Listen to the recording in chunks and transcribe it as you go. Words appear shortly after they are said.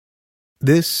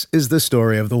This is the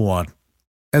story of the one.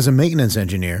 As a maintenance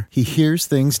engineer, he hears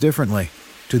things differently.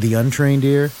 To the untrained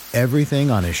ear,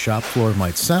 everything on his shop floor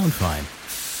might sound fine,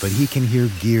 but he can hear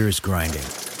gears grinding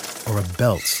or a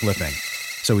belt slipping.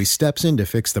 So he steps in to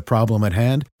fix the problem at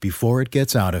hand before it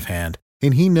gets out of hand.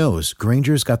 And he knows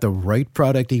Grainger's got the right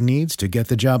product he needs to get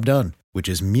the job done, which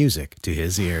is music to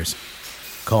his ears.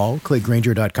 Call, click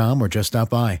Grainger.com, or just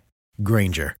stop by.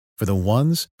 Grainger, for the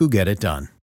ones who get it done.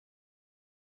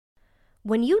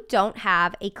 When you don't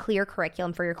have a clear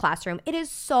curriculum for your classroom, it is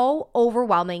so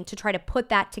overwhelming to try to put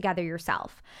that together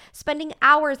yourself. Spending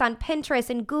hours on Pinterest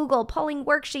and Google pulling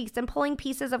worksheets and pulling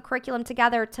pieces of curriculum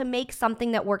together to make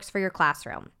something that works for your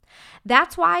classroom.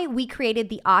 That's why we created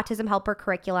the Autism Helper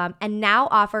curriculum and now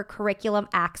offer Curriculum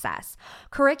Access.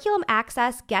 Curriculum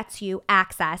Access gets you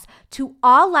access to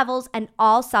all levels and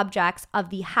all subjects of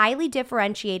the highly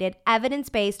differentiated,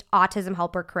 evidence-based Autism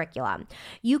Helper curriculum.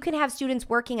 You can have students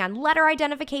working on letter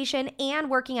identification and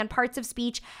working on parts of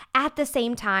speech at the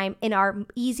same time in our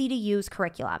easy-to-use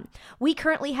curriculum. We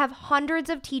currently have hundreds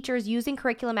of teachers using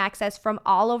Curriculum Access from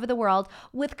all over the world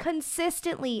with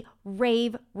consistently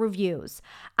rave reviews.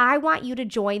 I want you to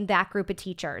join that group of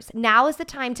teachers. Now is the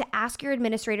time to ask your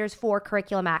administrators for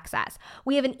Curriculum Access.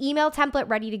 We have an email template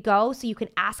ready to go so you can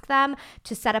ask them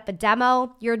to set up a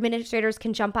demo. Your administrators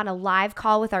can jump on a live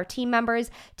call with our team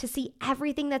members to see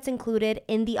everything that's included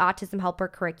in the Autism Helper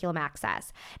Curriculum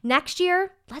Access. Next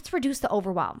year, let's reduce the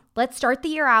overwhelm. Let's start the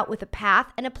year out with a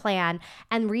path and a plan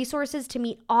and resources to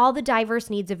meet all the diverse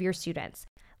needs of your students.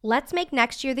 Let's make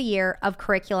next year the year of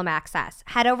Curriculum Access.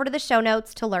 Head over to the show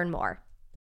notes to learn more.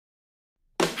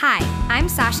 Hi, I'm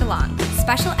Sasha Long,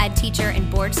 special ed teacher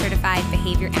and board-certified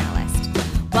behavior analyst.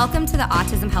 Welcome to the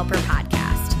Autism Helper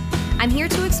podcast. I'm here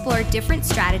to explore different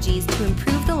strategies to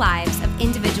improve the lives of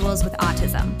individuals with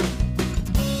autism.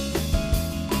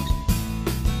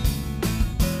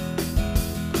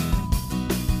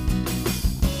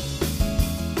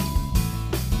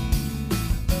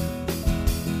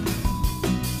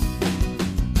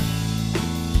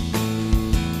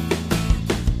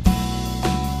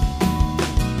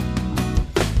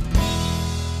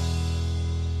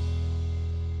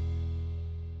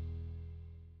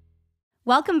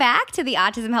 Welcome back to the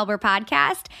Autism Helper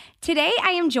podcast. Today,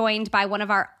 I am joined by one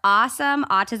of our awesome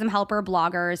Autism Helper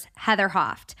bloggers, Heather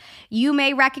Hoeft. You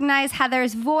may recognize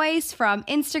Heather's voice from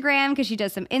Instagram because she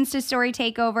does some Insta story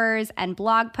takeovers and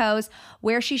blog posts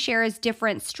where she shares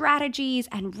different strategies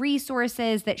and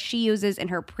resources that she uses in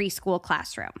her preschool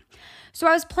classroom. So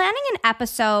I was planning an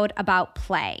episode about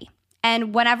play.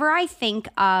 And whenever I think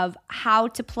of how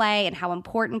to play and how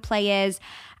important play is,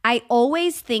 I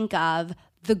always think of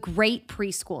the great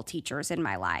preschool teachers in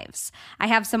my lives. I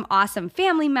have some awesome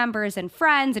family members and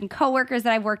friends and coworkers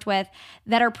that I've worked with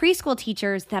that are preschool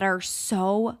teachers that are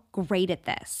so great at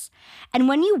this. And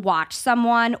when you watch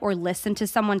someone or listen to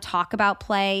someone talk about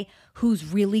play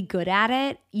who's really good at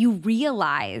it, you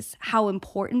realize how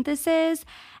important this is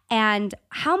and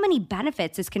how many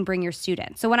benefits this can bring your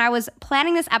students. So when I was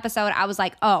planning this episode, I was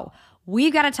like, oh,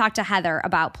 we've got to talk to Heather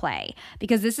about play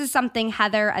because this is something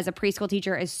Heather as a preschool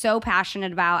teacher is so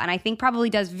passionate about and I think probably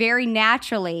does very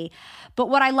naturally. But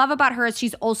what I love about her is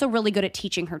she's also really good at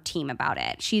teaching her team about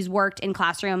it. She's worked in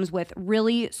classrooms with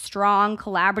really strong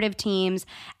collaborative teams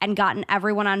and gotten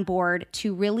everyone on board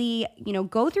to really,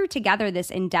 go through together this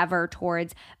endeavor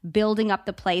towards building up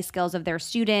the play skills of their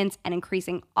students and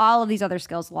increasing all of these other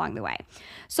skills along the way.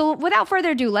 So without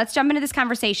further ado, let's jump into this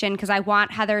conversation because I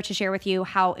want Heather to share with you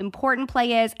how important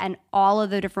play is and all of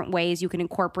the different ways you can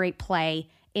incorporate play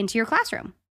into your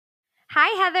classroom.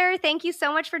 Hi, Heather. Thank you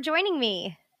so much for joining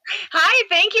me. Hi,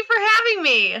 thank you for having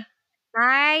me.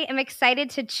 I am excited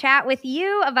to chat with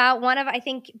you about one of, I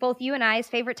think, both you and I's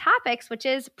favorite topics, which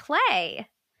is play.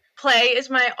 Play is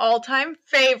my all-time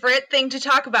favorite thing to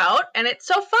talk about, and it's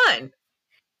so fun.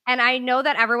 And I know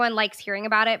that everyone likes hearing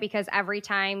about it because every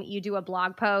time you do a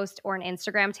blog post or an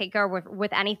Instagram takeover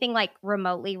with anything like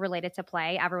remotely related to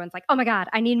play, everyone's like, oh my God,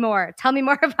 I need more. Tell me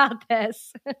more about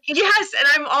this. Yes, and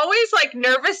I'm always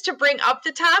nervous to bring up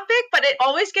the topic, but it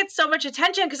always gets so much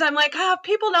attention because I'm like,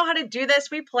 people know how to do this.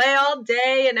 We play all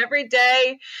day and every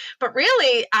day. But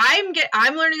really,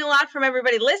 I'm learning a lot from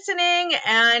everybody listening,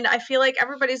 and I feel like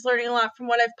everybody's learning a lot from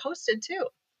what I've posted too.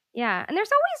 Yeah. And there's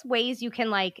always ways you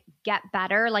can get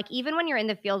better. Even when you're in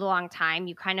the field a long time,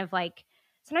 you kind of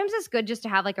sometimes it's good just to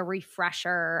have a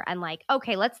refresher and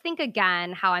okay, let's think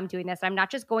again how I'm doing this. I'm not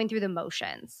just going through the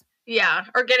motions. Yeah.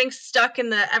 Or getting stuck in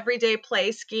the everyday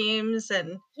play schemes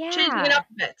and changing it up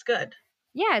a bit. It's good.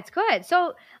 Yeah, it's good.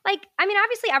 So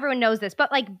obviously everyone knows this,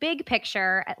 but big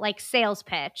picture, sales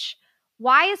pitch,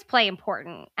 why is play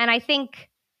important? And I think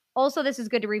also this is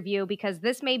good to review because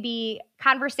this may be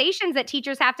conversations that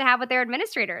teachers have to have with their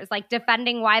administrators, like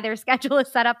defending why their schedule is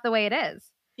set up the way it is.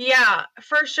 Yeah,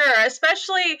 for sure.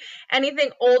 Especially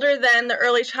anything older than the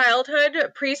early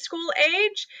childhood, preschool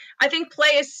age. I think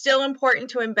play is still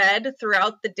important to embed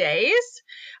throughout the days.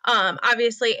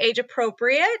 Obviously, age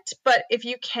appropriate, but if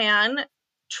you can,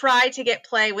 try to get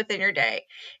play within your day.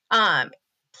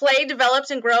 Play develops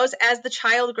and grows as the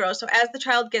child grows. So as the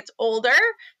child gets older,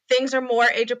 things are more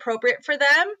age appropriate for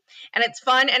them, and it's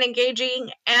fun and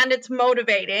engaging and it's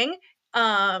motivating.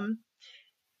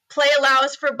 Play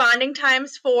allows for bonding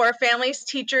times for families,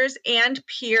 teachers, and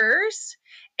peers,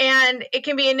 and it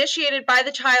can be initiated by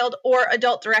the child or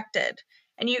adult directed.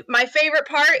 And my favorite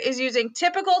part is using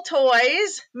typical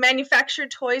toys,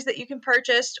 manufactured toys that you can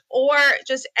purchase, or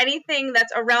just anything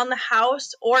that's around the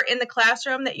house or in the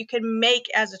classroom that you can make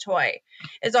as a toy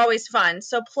is always fun.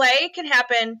 So play can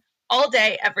happen all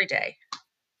day, every day.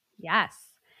 Yes.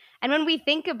 And when we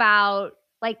think about,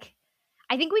 like,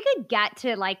 I think we could get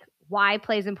to, like, why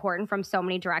play is important from so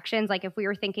many directions. Like if we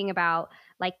were thinking about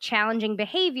like challenging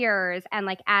behaviors and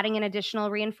like adding in additional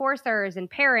reinforcers and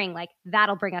pairing, like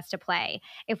that'll bring us to play.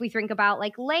 If we think about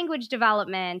like language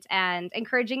development and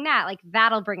encouraging that, like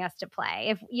that'll bring us to play.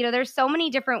 If, you know, there's so many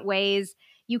different ways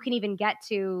you can even get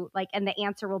to like, and the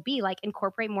answer will be like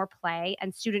incorporate more play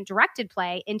and student directed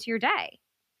play into your day.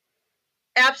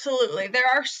 Absolutely.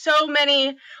 There are so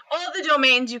many, all the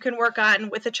domains you can work on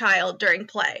with a child during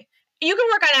play. You can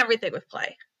work on everything with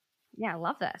play. Yeah, I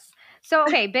love this. So,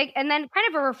 okay, big, and then kind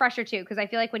of a refresher too, because I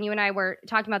feel like when you and I were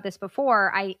talking about this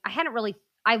before, I hadn't really,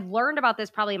 I've learned about this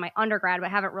probably in my undergrad,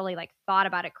 but haven't really like thought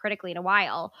about it critically in a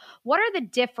while. What are the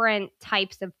different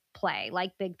types of play,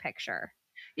 like big picture?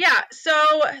 Yeah, so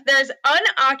there's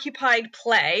unoccupied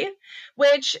play,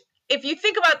 which if you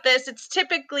think about this, it's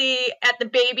typically at the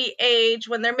baby age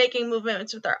when they're making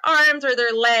movements with their arms or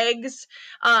their legs,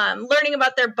 learning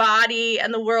about their body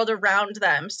and the world around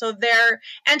them. So they're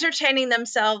entertaining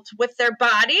themselves with their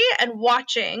body and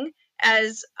watching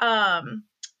as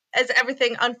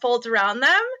everything unfolds around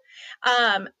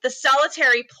them. The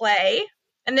solitary play,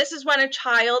 and this is when a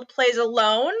child plays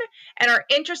alone and are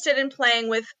interested in playing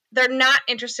with, they're not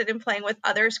interested in playing with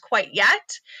others quite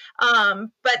yet.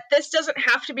 But this doesn't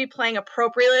have to be playing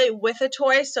appropriately with a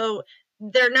toy. So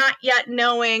they're not yet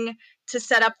knowing to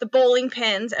set up the bowling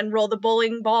pins and roll the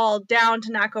bowling ball down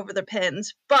to knock over the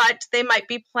pins. But they might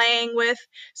be playing with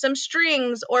some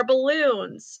strings or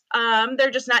balloons. They're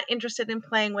just not interested in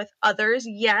playing with others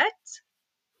yet.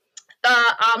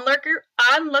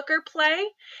 Onlooker play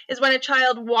is when a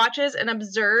child watches and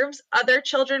observes other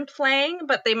children playing,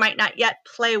 but they might not yet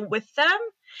play with them.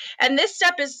 And this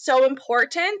step is so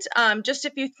important. Just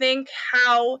if you think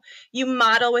how you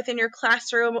model within your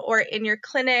classroom or in your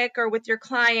clinic or with your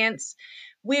clients,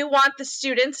 we want the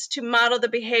students to model the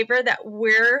behavior that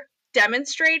we're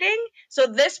demonstrating. So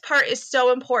this part is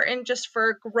so important just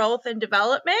for growth and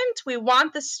development. We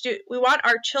want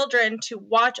our children to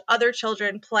watch other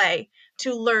children play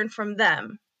to learn from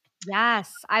them. Yes.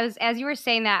 As you were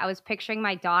saying that, I was picturing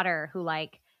my daughter who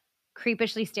like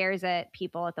creepishly stares at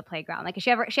people at the playground. Like she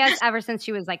has ever since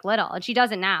she was like little, and she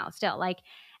does it now still. Like,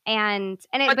 it's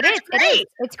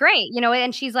great, you know,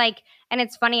 and she's like, and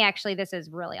it's funny actually, this is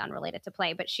really unrelated to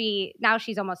play, but she's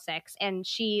almost 6 and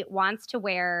she wants to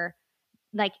wear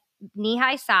like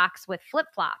knee-high socks with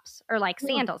flip-flops or like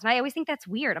sandals. And I always think that's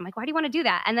weird. I'm like, why do you want to do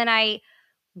that? And then I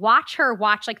watch her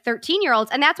watch like 13-year-olds,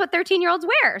 and that's what 13-year-olds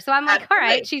wear. So I'm like, all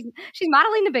right, she's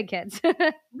modeling the big kids.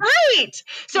 Right.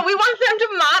 So we want them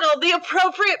to model the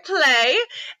appropriate play.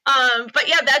 But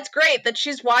yeah, that's great that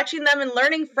she's watching them and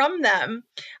learning from them.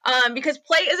 Because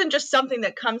play isn't just something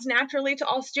that comes naturally to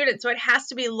all students. So it has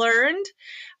to be learned.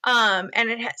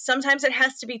 And sometimes it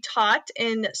has to be taught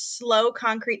in slow,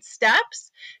 concrete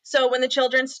steps. So when the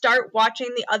children start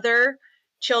watching the other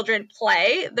children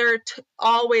play, they're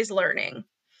always learning.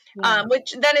 Yeah.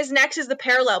 Which then is next is the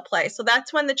parallel play. So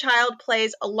that's when the child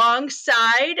plays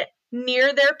alongside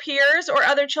near their peers or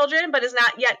other children, but is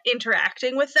not yet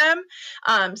interacting with them.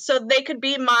 So they could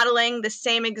be modeling the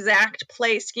same exact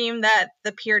play scheme that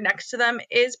the peer next to them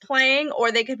is playing,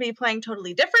 or they could be playing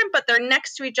totally different, but they're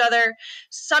next to each other,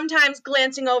 sometimes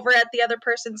glancing over at the other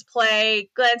person's play,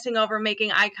 glancing over,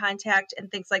 making eye contact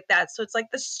and things like that. So it's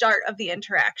like the start of the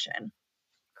interaction.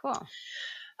 Cool.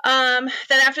 Then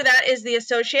after that is the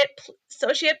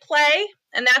associate play,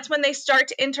 and that's when they start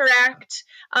to interact.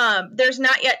 There's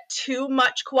not yet too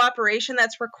much cooperation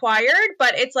that's required,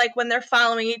 but it's like when they're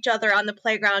following each other on the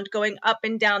playground, going up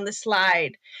and down the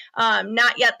slide.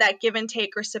 Not yet that give and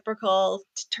take reciprocal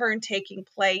turn-taking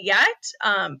play yet,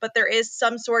 but there is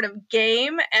some sort of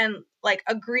game and like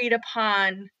agreed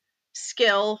upon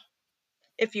skill,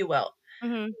 if you will.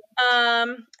 Mm-hmm.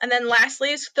 And then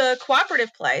lastly is the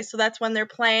cooperative play. So that's when they're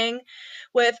playing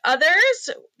with others.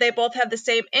 They both have the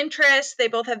same interests. They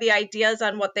both have the ideas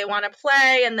on what they want to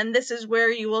play. And then this is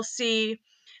where you will see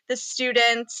the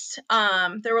students.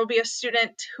 There will be a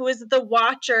student who is the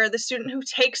watcher, the student who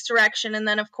takes direction. And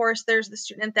then, of course, there's the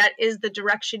student that is the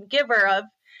direction giver of,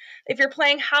 if you're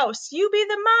playing house, you be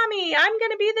the mommy, I'm going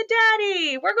to be the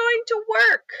daddy, we're going to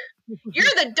work, you're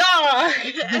the dog.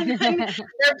 And then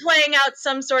they're playing out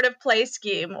some sort of play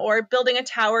scheme or building a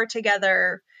tower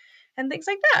together and things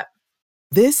like that.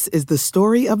 This is the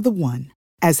story of the one.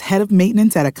 As head of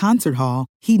maintenance at a concert hall,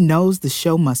 he knows the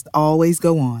show must always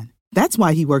go on. That's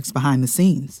why he works behind the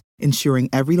scenes, ensuring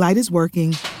every light is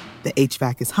working, the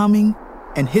HVAC is humming,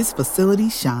 and his facility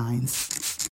shines.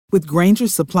 With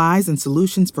Grainger's supplies and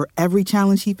solutions for every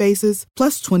challenge he faces,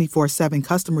 plus 24/7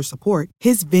 customer support,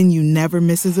 his venue never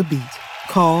misses a beat.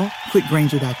 Call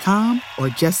quickgrainger.com or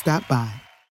just stop by.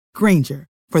 Grainger,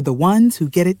 for the ones who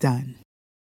get it done.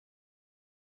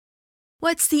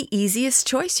 What's the easiest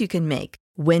choice you can make?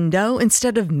 Window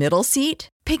instead of middle seat?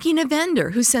 Picking a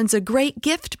vendor who sends a great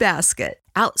gift basket?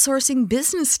 Outsourcing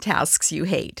business tasks you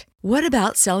hate? What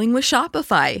about selling with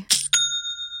Shopify?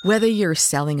 Whether you're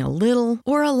selling a little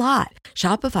or a lot,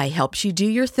 Shopify helps you do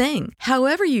your thing,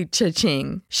 however you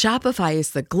cha-ching. Shopify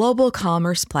is the global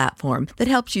commerce platform that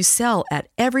helps you sell at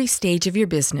every stage of your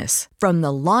business. From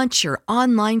the launch your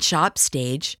online shop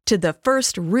stage to the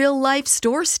first real-life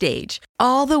store stage,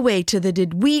 all the way to the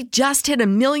did we just hit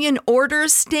 1 million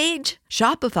orders stage.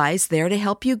 Shopify's there to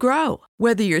help you grow.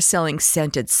 Whether you're selling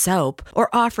scented soap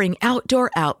or offering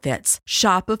outdoor outfits,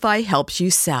 Shopify helps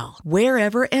you sell.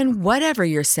 Wherever and whatever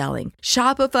you're selling,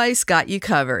 Shopify's got you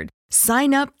covered.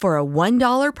 Sign up for a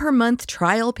 $1 per month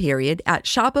trial period at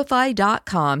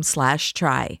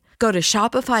shopify.com/try. Go to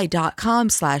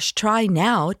shopify.com/try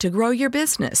now to grow your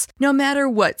business, no matter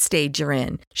what stage you're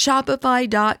in.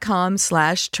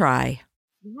 Shopify.com/try.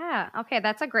 Yeah. Okay.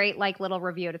 That's a great little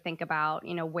review to think about,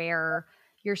 where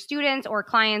your students or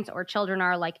clients or children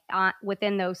are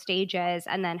within those stages,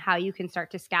 and then how you can start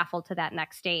to scaffold to that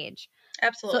next stage.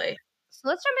 Absolutely. So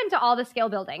let's jump into all the skill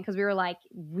building, because we were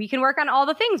we can work on all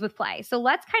the things with play. So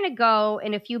let's kind of go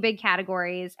in a few big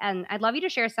categories, and I'd love you to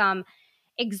share some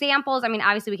examples. I mean,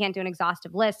 obviously we can't do an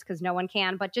exhaustive list because no one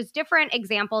can, but just different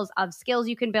examples of skills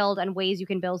you can build and ways you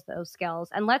can build those skills.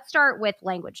 And let's start with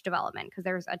language development, because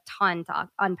there's a ton to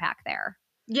unpack there.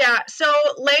 Yeah, so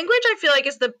language I feel like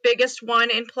is the biggest one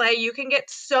in play. You can get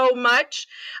so much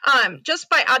just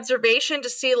by observation to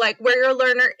see where your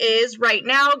learner is right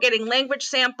now, getting language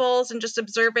samples and just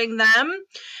observing them,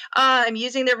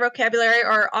 using their vocabulary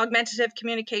or augmentative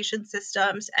communication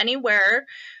systems anywhere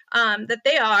that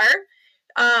they are.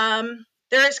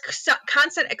 There is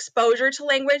constant exposure to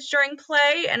language during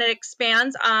play, and it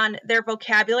expands on their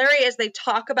vocabulary as they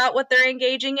talk about what they're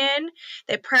engaging in.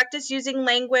 They practice using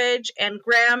language and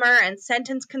grammar and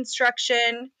sentence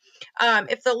construction.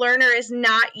 If the learner is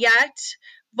not yet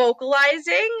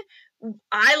vocalizing,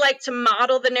 I like to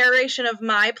model the narration of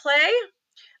my play.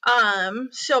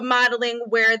 So modeling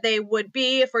where they would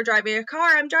be if we're driving a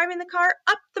car. I'm driving the car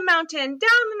up the mountain,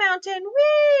 down the mountain,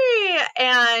 whee!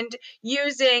 And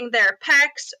using their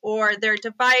PECs or their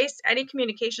device, any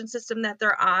communication system that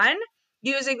they're on,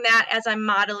 using that as I'm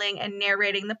modeling and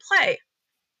narrating the play.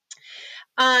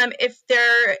 If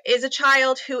there is a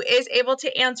child who is able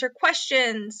to answer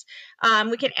questions,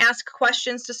 we can ask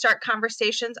questions to start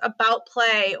conversations about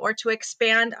play or to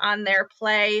expand on their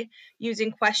play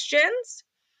using questions.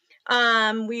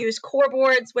 We use core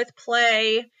boards with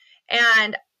play,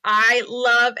 and I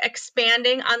love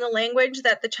expanding on the language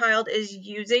that the child is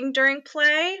using during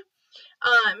play.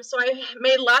 So I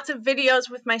made lots of videos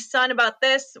with my son about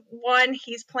this. One,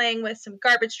 he's playing with some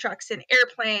garbage trucks and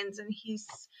airplanes, and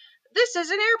this is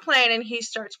an airplane, and he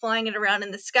starts flying it around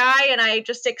in the sky, and I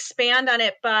just expand on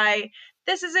it by,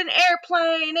 this is an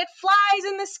airplane, it flies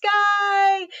in the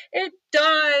sky, it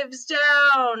dives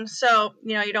down. So,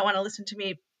 you don't want to listen to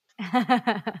me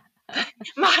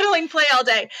modeling play all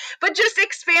day, but just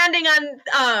expanding on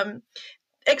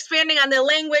the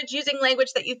language, using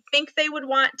language that you think they would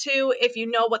want to if you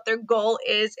know what their goal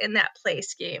is in that play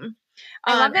scheme.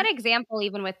 I love that example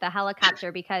even with the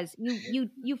helicopter, because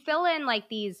you fill in like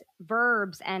these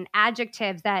verbs and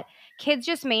adjectives that kids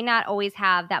just may not always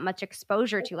have that much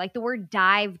exposure to, like the word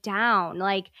dive down.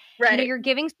 Like, Right. you're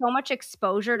giving so much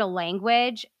exposure to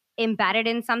language embedded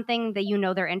in something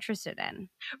that they're interested in.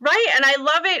 Right. And I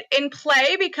love it in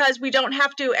play because we don't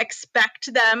have to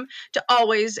expect them to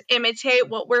always imitate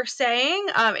what we're saying.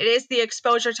 It is the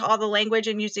exposure to all the language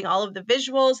and using all of the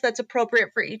visuals that's appropriate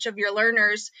for each of your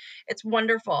learners. It's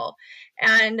wonderful.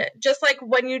 And just like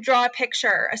when you draw a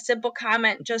picture, a simple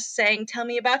comment just saying, "Tell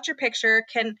me about your picture,"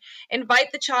 can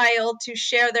invite the child to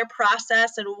share their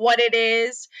process and what it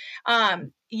is.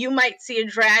 You might see a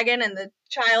dragon and the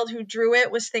child who drew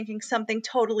it was thinking something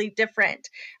totally different.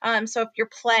 So if you're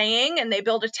playing and they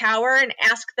build a tower, and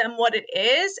ask them what it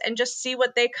is and just see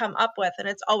what they come up with. And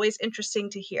it's always interesting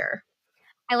to hear.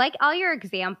 I like all your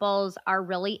examples are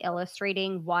really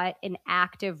illustrating what an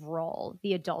active role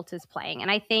the adult is playing.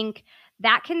 And I think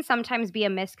that can sometimes be a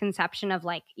misconception of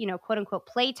like, quote unquote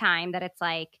playtime, that it's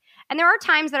like, and there are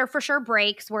times that are for sure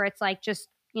breaks where it's like just,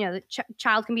 the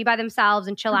child can be by themselves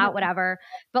and chill out, whatever.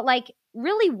 But like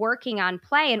really working on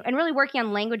play and really working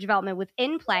on language development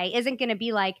within play isn't going to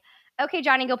be like, okay,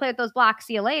 Johnny, go play with those blocks.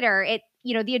 See you later.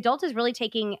 The adult is really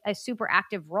taking a super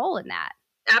active role in that.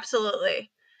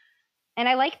 Absolutely. And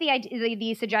I like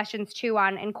the suggestions too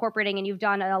on incorporating, and you've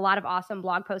done a lot of awesome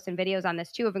blog posts and videos on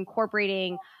this too, of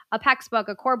incorporating a PEX book,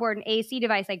 a core board, an AC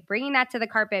device, like bringing that to the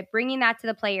carpet, bringing that to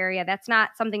the play area. That's not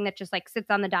something that just like sits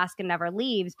on the desk and never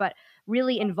leaves, but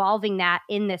really involving that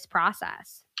in this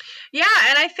process. Yeah,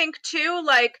 and I think too,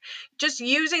 like just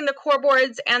using the core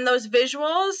boards and those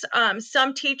visuals,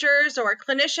 some teachers or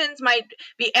clinicians might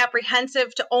be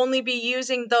apprehensive to only be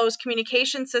using those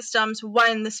communication systems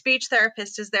when the speech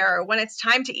therapist is there, or when it's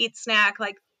time to eat snack,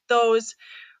 like those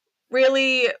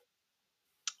really,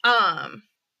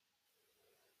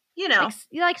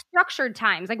 like structured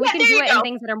times. Like we can do it in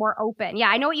things that are more open. Yeah,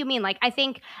 I know what you mean. Like I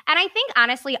think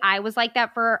honestly, I was like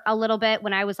that for a little bit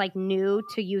when I was like new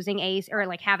to using AAC or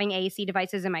like having AAC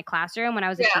devices in my classroom when I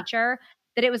was a teacher.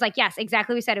 That it was like, yes,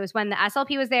 exactly what we said. It was when the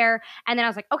SLP was there. And then I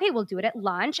was like, okay, we'll do it at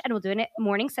lunch and we'll do it at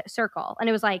morning circle. And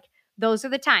it was like, those are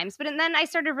the times. But then I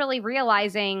started really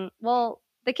realizing, well,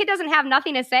 the kid doesn't have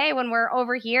nothing to say when we're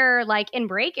over here, like in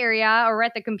break area or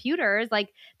at the computers. Like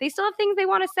they still have things they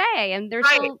want to say, and there's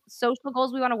still social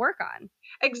goals we want to work on.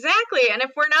 Exactly. And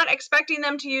if we're not expecting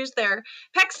them to use their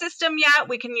PEX system yet,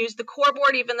 we can use the core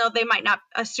board, even though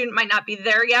a student might not be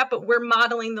there yet, but we're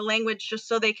modeling the language just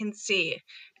so they can see.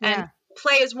 And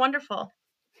play is wonderful.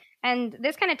 And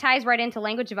this kind of ties right into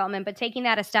language development, but taking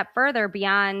that a step further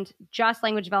beyond just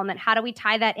language development, how do we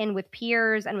tie that in with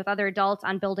peers and with other adults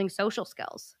on building social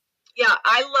skills? Yeah,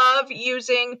 I love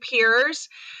using peers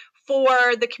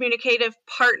for the communicative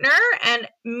partner, and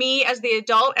me as the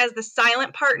adult as the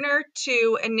silent partner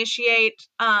to initiate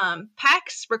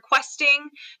PEX, requesting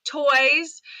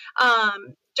toys.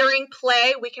 During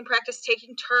play, we can practice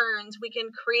taking turns. We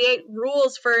can create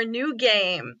rules for a new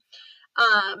game.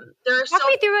 Walk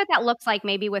me through what that looks like,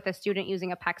 maybe with a student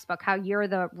using a PEX book, how you're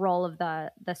the role of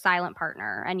the silent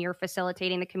partner and you're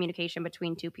facilitating the communication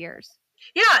between two peers.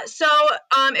 Yeah, so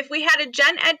if we had a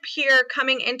gen ed peer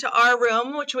coming into our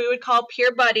room, which we would call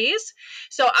peer buddies,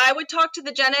 so I would talk to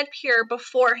the gen ed peer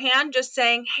beforehand, just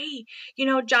saying, hey,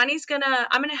 I'm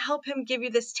gonna help him give you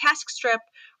this task strip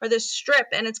or this strip,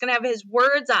 and it's gonna have his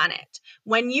words on it.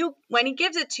 When he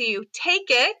gives it to you, take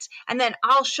it, and then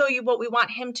I'll show you what we want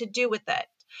him to do with it.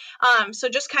 So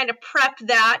just kind of prep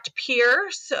that peer,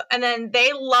 and then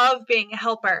they love being a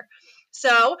helper.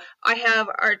 So I have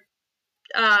our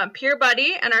peer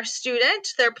buddy and our student,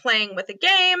 they're playing with a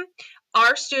game.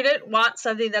 Our student wants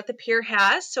something that the peer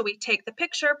has, so we take the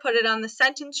picture, put it on the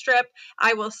sentence strip.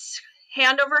 I will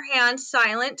hand over hand,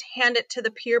 silent, hand it to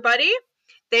the peer buddy.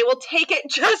 They will take it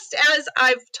just as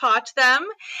I've taught them,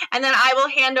 and then I will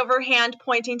hand over hand,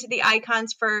 pointing to the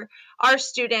icons for our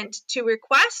student to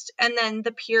request, and then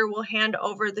the peer will hand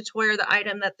over the toy or the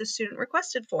item that the student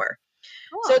requested for.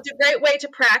 Cool. So it's a great way to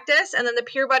practice, and then the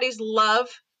peer buddies love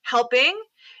helping,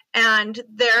 and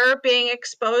they're being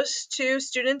exposed to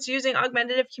students using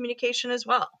augmentative communication as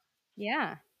well.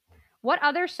 Yeah. What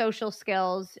other social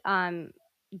skills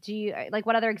do you like?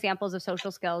 What other examples of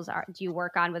social skills do you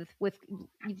work on with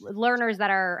learners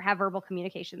that have verbal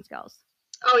communication skills?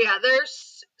 Oh yeah,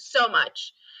 there's so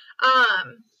much.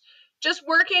 Just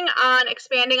working on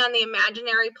expanding on the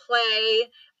imaginary play,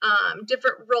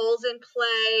 different roles in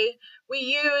play.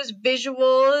 We use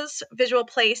visual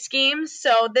play schemes.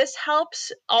 So this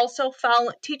helps also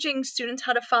teaching students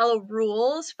how to follow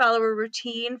rules, follow a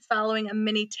routine, following a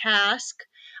mini task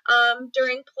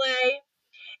during play.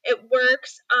 It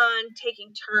works on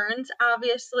taking turns,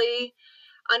 obviously,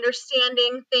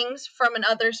 understanding things from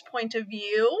another's point of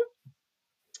view.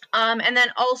 And then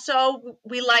also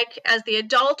we like, as the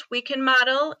adult, we can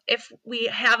model if we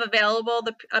have available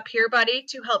a peer buddy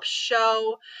to help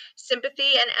show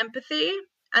sympathy and empathy,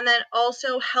 and then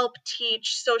also help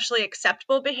teach socially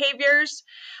acceptable behaviors,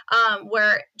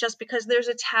 where just because there's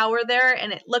a tower there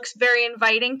and it looks very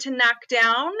inviting to knock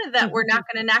down, that we're not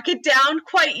going to knock it down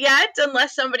quite yet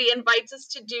unless somebody invites us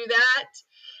to do that.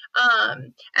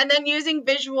 And then using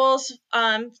visuals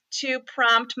to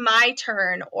prompt my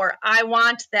turn, or I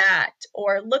want that,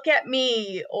 or look at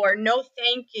me, or no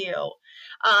thank you.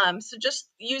 So just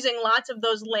using lots of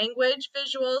those language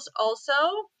visuals also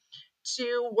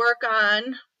to work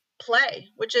on play,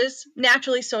 which is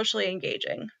naturally socially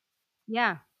engaging.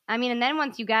 Yeah. I mean, and then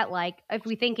once you get like, if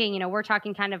we thinking, we're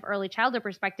talking kind of early childhood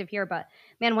perspective here, but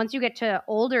man, once you get to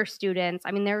older students,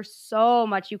 I mean, there's so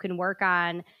much you can work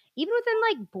on, even within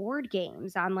like board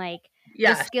games, on like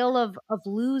the skill of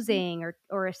losing,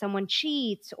 or if someone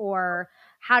cheats, or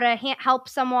how to help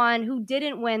someone who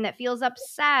didn't win that feels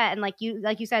upset. And like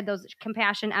you said, those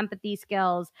compassion, empathy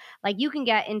skills, like you can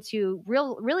get into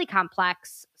really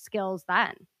complex skills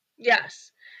then.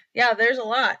 Yes. Yeah, there's a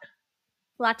lot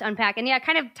to unpack. And yeah,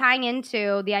 kind of tying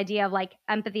into the idea of like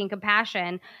empathy and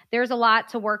compassion, there's a lot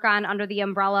to work on under the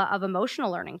umbrella of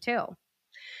emotional learning too.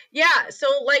 Yeah. So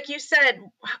like you said,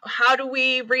 how do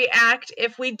we react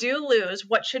if we do lose?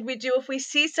 What should we do if we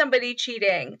see somebody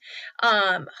cheating?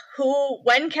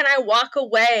 When can I walk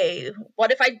away?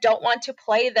 What if I don't want to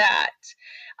play that?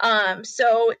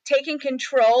 So taking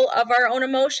control of our own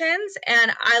emotions.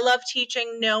 And I love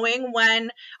teaching knowing when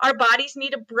our bodies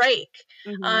need a break.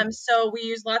 So we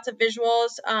use lots of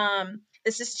visuals.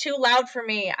 This is too loud for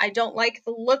me. I don't like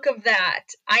the look of that.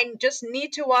 I just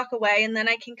need to walk away and then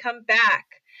I can come back.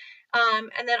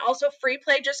 And then also free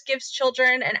play just gives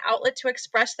children an outlet to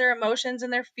express their emotions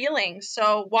and their feelings.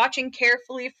 So watching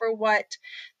carefully for what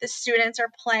the students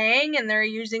are playing, and they're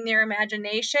using their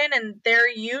imagination, and they're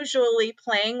usually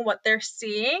playing what they're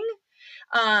seeing.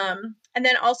 And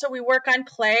then also we work on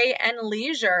play and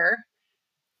leisure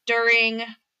during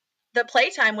the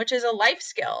playtime, which is a life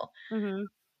skill.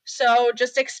 So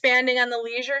just expanding on the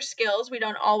leisure skills, we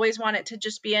don't always want it to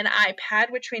just be an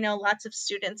iPad, which we know lots of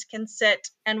students can sit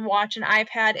and watch an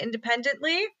iPad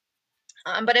independently.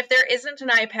 But if there isn't an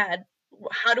iPad,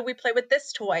 how do we play with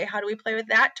this toy? How do we play with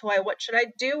that toy? What should I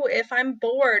do if I'm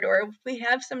bored or if we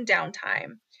have some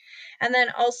downtime? And then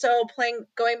also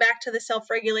going back to the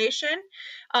self-regulation,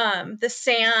 the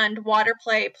sand, water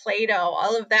play, Play-Doh,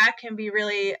 all of that can be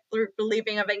really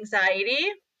relieving of anxiety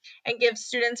and give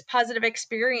students positive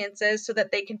experiences so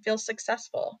that they can feel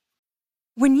successful.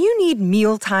 When you need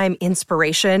mealtime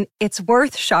inspiration, it's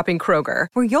worth shopping Kroger,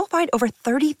 where you'll find over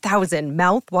 30,000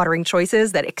 mouth-watering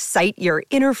choices that excite your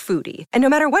inner foodie. And no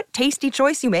matter what tasty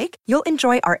choice you make, you'll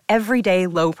enjoy our everyday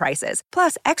low prices,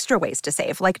 plus extra ways to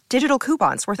save, like digital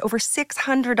coupons worth over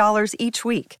 $600 each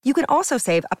week. You can also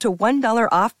save up to $1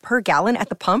 off per gallon at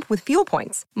the pump with fuel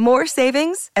points. More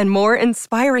savings and more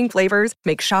inspiring flavors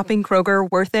make shopping Kroger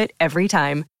worth it every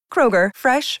time. Kroger,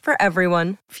 fresh for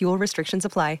everyone. Fuel restrictions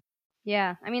apply.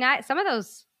 Yeah. I mean, some of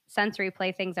those sensory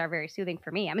play things are very soothing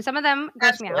for me. I mean, some of them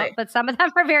gross me out, but some of them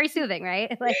are very soothing,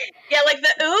 right? Like, yeah, like the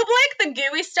oobleck, the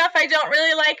gooey stuff I don't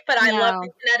really like, but I love the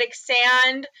kinetic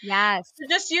sand. Yes. So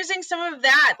just using some of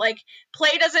that. Like,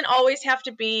 play doesn't always have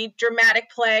to be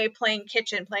dramatic play, playing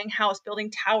kitchen, playing house,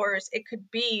 building towers. It could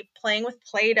be playing with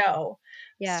Play-Doh,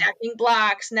 stacking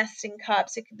blocks, nesting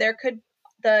cups.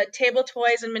 The table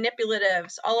toys and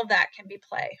manipulatives, all of that can be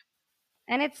play.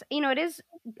 And it's, it is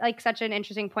like such an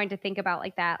interesting point to think about,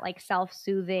 like that, like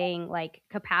self-soothing, like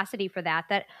capacity for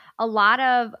that a lot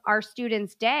of our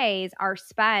students' days are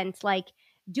spent like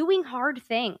doing hard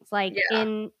things, like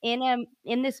in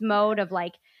this mode of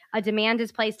like a demand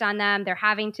is placed on them. They're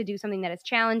having to do something that is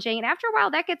challenging. And after a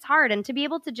while that gets hard. And to be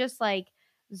able to just like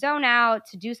zone out,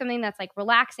 to do something that's like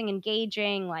relaxing,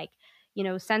 engaging, like,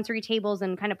 sensory tables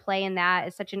and kind of play in that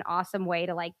is such an awesome way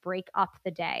to like break up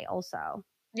the day also.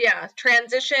 Yeah,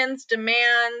 transitions,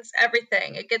 demands,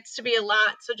 everything. It gets to be a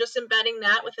lot. So just embedding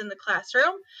that within the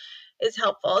classroom is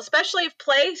helpful, especially if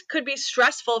play could be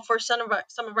stressful for some of our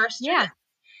students.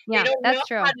 Yeah, they don't that's know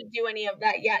true. how to do any of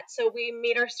that yet. So we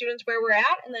meet our students where we're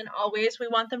at, and then always we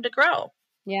want them to grow.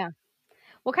 Yeah.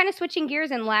 Well, kind of switching gears,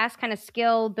 and last kind of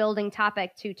skill building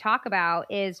topic to talk about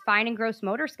is fine and gross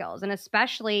motor skills. And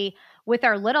especially with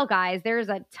our little guys, there's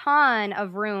a ton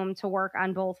of room to work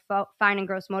on both fine and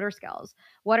gross motor skills.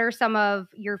 What are some of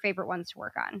your favorite ones to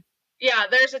work on? Yeah,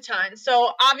 there's a ton.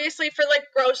 So obviously for like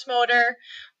gross motor,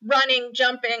 running,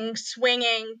 jumping,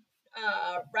 swinging,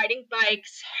 riding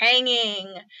bikes,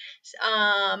 hanging,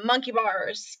 monkey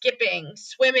bars, skipping,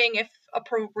 swimming if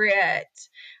appropriate,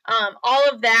 all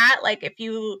of that. Like if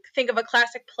you think of a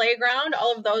classic playground,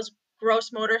 all of those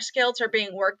gross motor skills are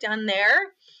being worked on there.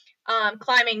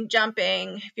 Climbing,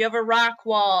 jumping, if you have a rock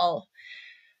wall,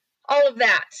 all of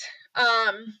that.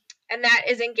 And that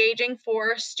is engaging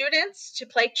for students to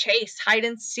play chase, hide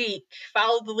and seek,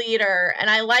 follow the leader. And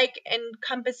I like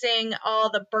encompassing all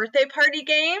the birthday party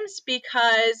games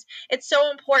because it's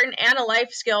so important and a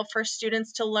life skill for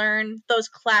students to learn those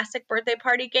classic birthday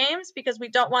party games because we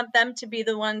don't want them to be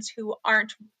the ones who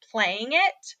aren't playing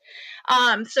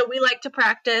it. So we like to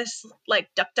practice like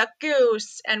Duck Duck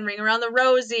Goose and Ring Around the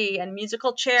Rosie and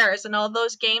musical chairs and all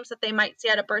those games that they might see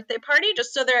at a birthday party,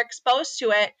 just so they're exposed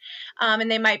to it, and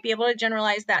they might be able to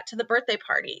generalize that to the birthday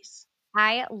parties.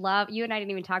 I love, you and I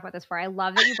didn't even talk about this before. I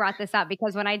love that you brought this up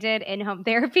because when I did in-home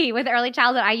therapy with early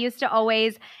childhood, I used to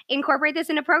always incorporate this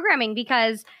into programming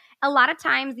because a lot of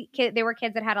times there were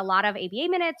kids that had a lot of ABA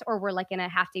minutes or were like in a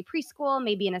half-day preschool,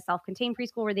 maybe in a self-contained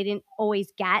preschool where they didn't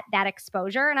always get that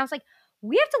exposure. And I was like,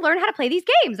 we have to learn how to play these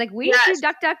games. Like we need to do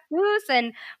Duck Duck Goose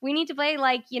and we need to play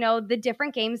like, you know, the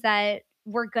different games that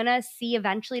we're going to see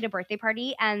eventually at a birthday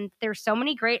party. And there's so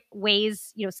many great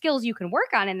ways, you know, skills you can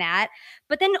work on in that.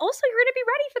 But then also you're going to be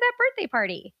ready for that birthday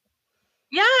party.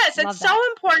 Yes, it's so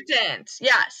important.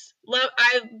 Yes.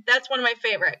 That's one of my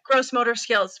favorite. Gross motor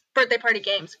skills, birthday party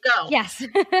games. Go. Yes. And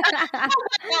then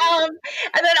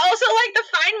also like the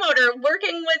fine motor,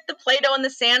 working with the Play-Doh and the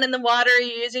sand and the water,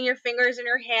 using your fingers and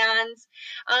your hands,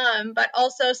 but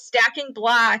also stacking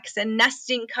blocks and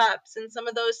nesting cups and some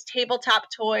of those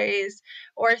tabletop toys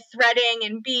or threading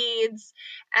and beads,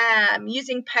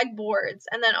 using pegboards.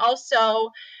 And then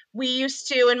also we used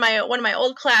to, in one of my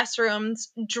old classrooms,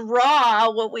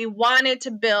 draw what we wanted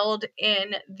to build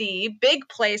in the big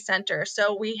play center.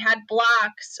 So we had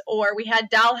blocks or we had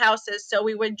doll houses. So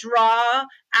we would draw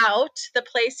out the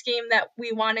play scheme that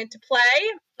we wanted to play,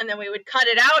 and then we would cut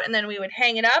it out, and then we would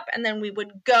hang it up, and then we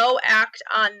would go act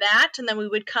on that, and then we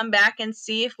would come back and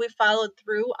see if we followed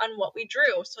through on what we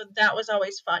drew. So that was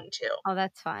always fun too. Oh,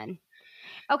 that's fun.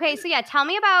 Okay, so yeah, tell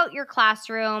me about your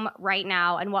classroom right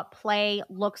now and what play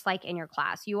looks like in your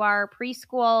class. You are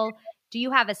preschool. Do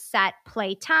you have a set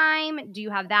play time? Do you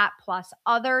have that plus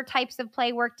other types of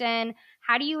play worked in?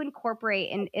 How do you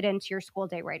incorporate it into your school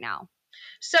day right now?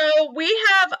 So we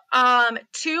have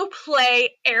 2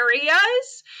 play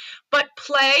areas, but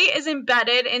play is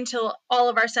embedded into all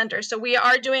of our centers. So we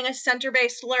are doing a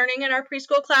center-based learning in our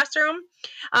preschool classroom.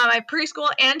 I have preschool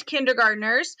and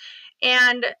kindergartners,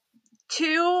 and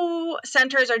 2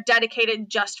 centers are dedicated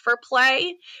just for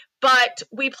play, but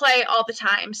we play all the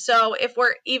time. So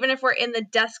even if we're in the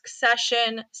desk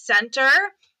session center,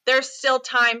 there's still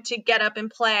time to get up and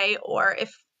play. Or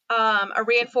if a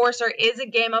reinforcer is a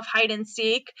game of hide and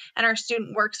seek and our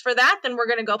student works for that, then we're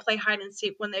going to go play hide and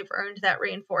seek when they've earned that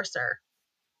reinforcer.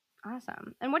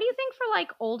 Awesome. And what do you think for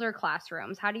like older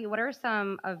classrooms? What are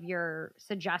some of your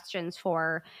suggestions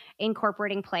for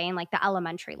incorporating play in like the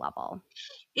elementary level?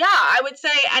 Yeah, I would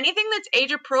say anything that's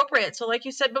age appropriate. So like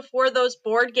you said before, those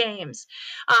board games,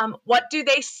 what do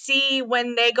they see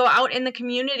when they go out in the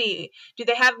community? Do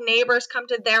they have neighbors come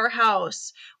to their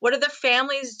house? What are the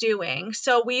families doing?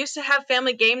 So we used to have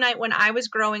family game night when I was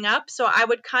growing up. So I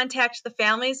would contact the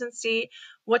families and see,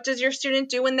 what does your student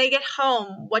do when they get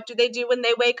home? What do they do when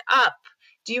they wake up?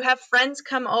 Do you have friends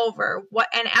come over?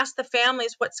 And ask the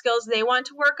families what skills they want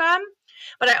to work on.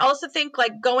 But I also think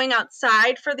like going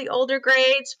outside for the older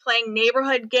grades, playing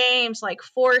neighborhood games like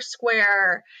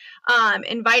Foursquare,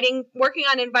 working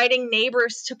on inviting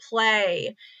neighbors to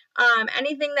play,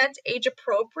 anything that's age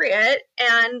appropriate,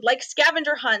 and like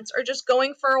scavenger hunts or just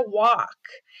going for a walk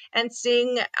and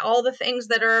seeing all the things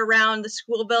that are around the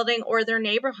school building or their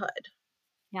neighborhood.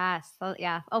 Yes. Oh,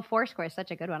 yeah. Oh, Foursquare is such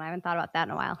a good one. I haven't thought about that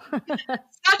in a while.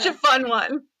 Such a fun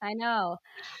one. I know.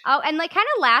 Oh, and like kind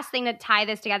of last thing to tie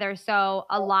this together. So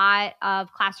a lot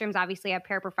of classrooms obviously have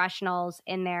paraprofessionals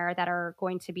in there that are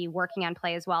going to be working on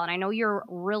play as well. And I know you're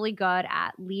really good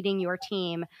at leading your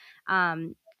team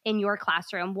in your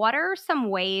classroom. What are some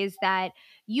ways that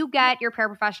you get your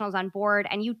paraprofessionals on board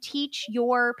and you teach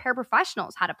your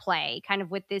paraprofessionals how to play kind of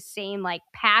with this same like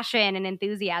passion and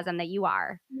enthusiasm that you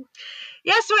are?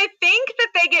 Yeah, so I think that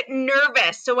they get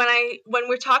nervous. So when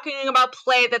we're talking about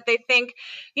play, that they think,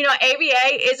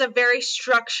 ABA is a very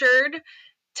structured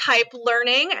type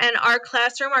learning, and our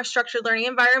classroom, our structured learning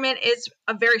environment, is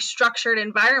a very structured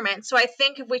environment. So I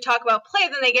think if we talk about play,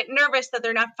 then they get nervous that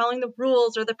they're not following the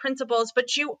rules or the principles,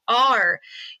 but you are.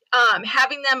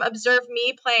 Having them observe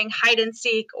me playing hide and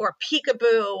seek or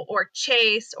peekaboo or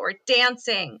chase or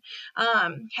dancing,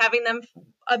 having them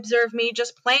observe me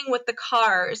just playing with the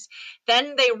cars,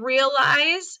 then they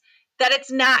realize that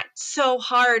it's not so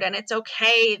hard and it's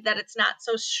okay that it's not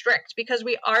so strict, because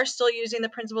we are still using the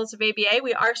principles of ABA.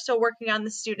 We are still working on the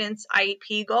students'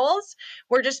 IEP goals.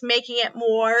 We're just making it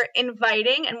more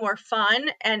inviting and more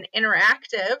fun and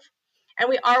interactive. And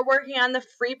we are working on the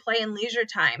free play and leisure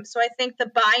time. So I think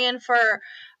the buy-in for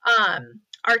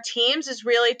our teams is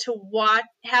really to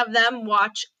have them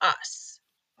watch us.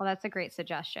 Well, that's a great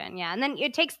suggestion. Yeah. And then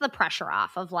it takes the pressure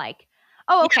off of like,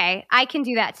 oh, okay, I can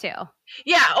do that too.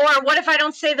 Yeah. Or what if I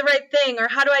don't say the right thing? Or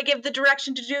how do I give the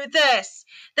direction to do this?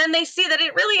 Then they see that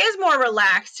it really is more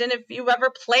relaxed. And if you've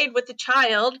ever played with a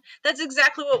child, that's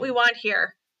exactly what we want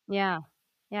here. Yeah.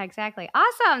 Yeah, exactly.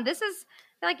 Awesome. This is,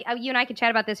 I feel like you and I could chat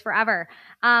about this forever.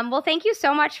 Well, thank you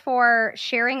so much for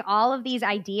sharing all of these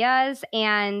ideas.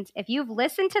 And if you've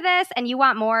listened to this and you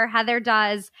want more, Heather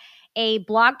does a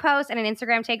blog post and an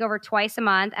Instagram takeover twice a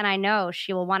month. And I know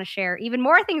she will want to share even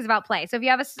more things about play. So if you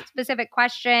have a specific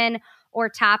question or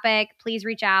topic, please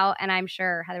reach out. And I'm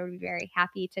sure Heather would be very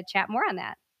happy to chat more on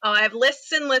that. Oh, I have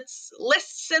lists and lists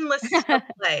of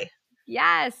play.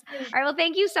 Yes. All right. Well,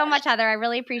 thank you so much, Heather. I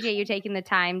really appreciate you taking the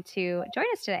time to join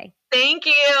us today. Thank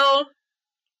you.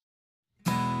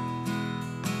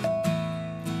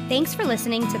 Thanks for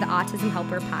listening to the Autism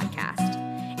Helper podcast.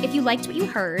 If you liked what you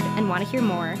heard and want to hear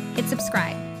more, hit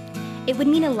subscribe. It would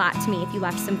mean a lot to me if you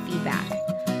left some feedback.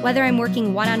 Whether I'm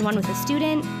working one-on-one with a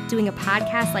student, doing a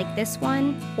podcast like this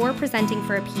one, or presenting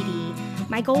for a PD,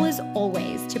 my goal is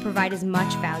always to provide as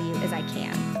much value as I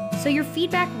can. So your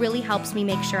feedback really helps me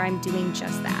make sure I'm doing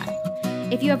just that.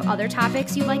 If you have other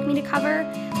topics you'd like me to cover,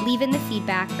 leave in the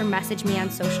feedback or message me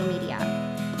on social media.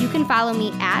 You can follow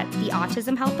me at The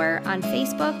Autism Helper on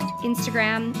Facebook,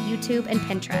 Instagram, YouTube, and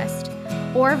Pinterest,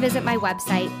 or visit my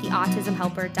website,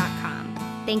 theautismhelper.com.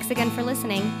 Thanks again for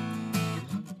listening.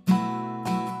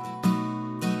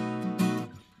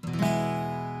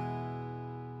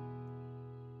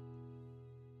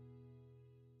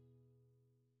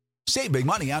 Save big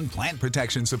money on plant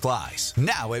protection supplies,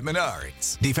 now at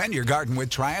Menards. Defend your garden with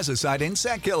Triazicide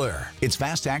Insect Killer. Its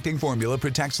fast-acting formula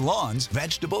protects lawns,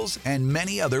 vegetables, and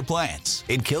many other plants.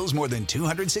 It kills more than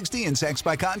 260 insects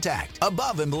by contact,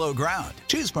 above and below ground.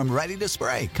 Choose from ready to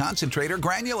spray, concentrate, or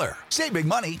granular. Save big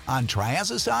money on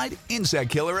Triazicide Insect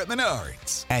Killer at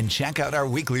Menards. And check out our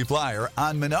weekly flyer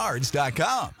on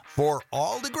Menards.com for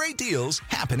all the great deals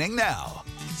happening now.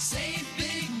 Save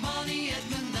big money at Menards.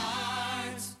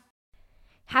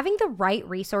 Having the right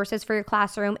resources for your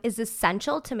classroom is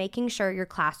essential to making sure your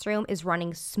classroom is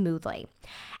running smoothly.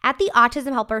 At the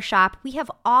Autism Helper Shop, we have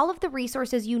all of the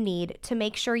resources you need to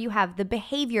make sure you have the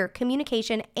behavior,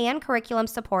 communication, and curriculum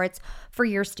supports for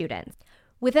your students.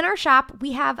 Within our shop,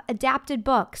 we have adapted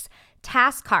books,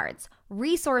 task cards,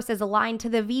 resources aligned to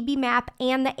the VB map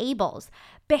and the ABLES,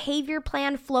 behavior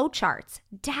plan flowcharts,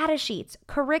 data sheets,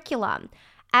 curriculum.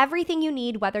 Everything you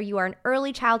need, whether you are an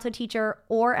early childhood teacher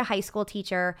or a high school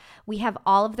teacher, we have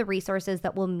all of the resources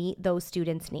that will meet those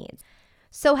students' needs.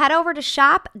 So head over to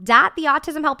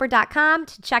shop.theautismhelper.com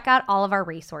to check out all of our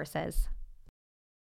resources.